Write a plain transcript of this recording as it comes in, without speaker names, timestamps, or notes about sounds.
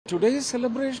today's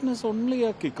celebration is only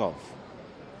a kickoff.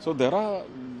 So there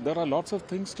are lots of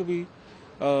things to be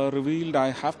revealed.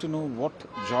 I have to know what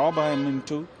job I am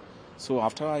into. So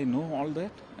after I know all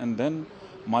that, and then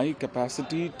my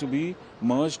capacity to be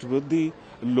merged with the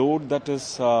load that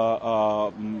is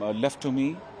left to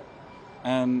me,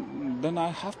 and then I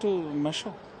have to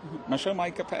measure my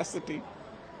capacity.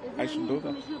 I should do that.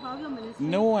 About your ministry?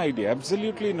 No idea,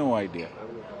 absolutely no idea.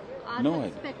 Are No you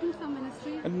idea. expecting some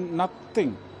ministry? And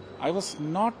nothing. I was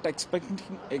not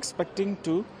expecting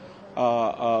to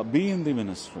be in the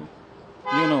ministry.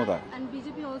 You know that. And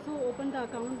BJP also opened the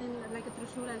account in like a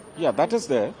Thrissur as Yeah, that is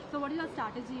there. So what is your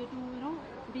strategy to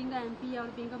being an MP or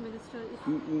being a minister?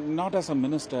 Not as a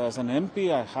minister, as an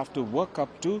MP, I have to work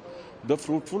up to the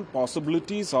fruitful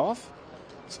possibilities of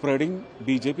spreading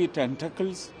BJP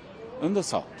tentacles in the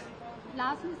south.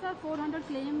 Last year, sir, 400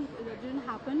 claim didn't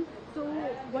happen. So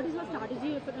what is your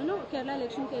strategy if Kerala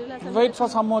election, Kerala Assembly? Wait for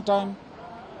some more time.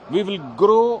 We will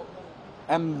grow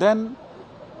and then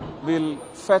we'll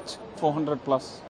fetch 400 plus.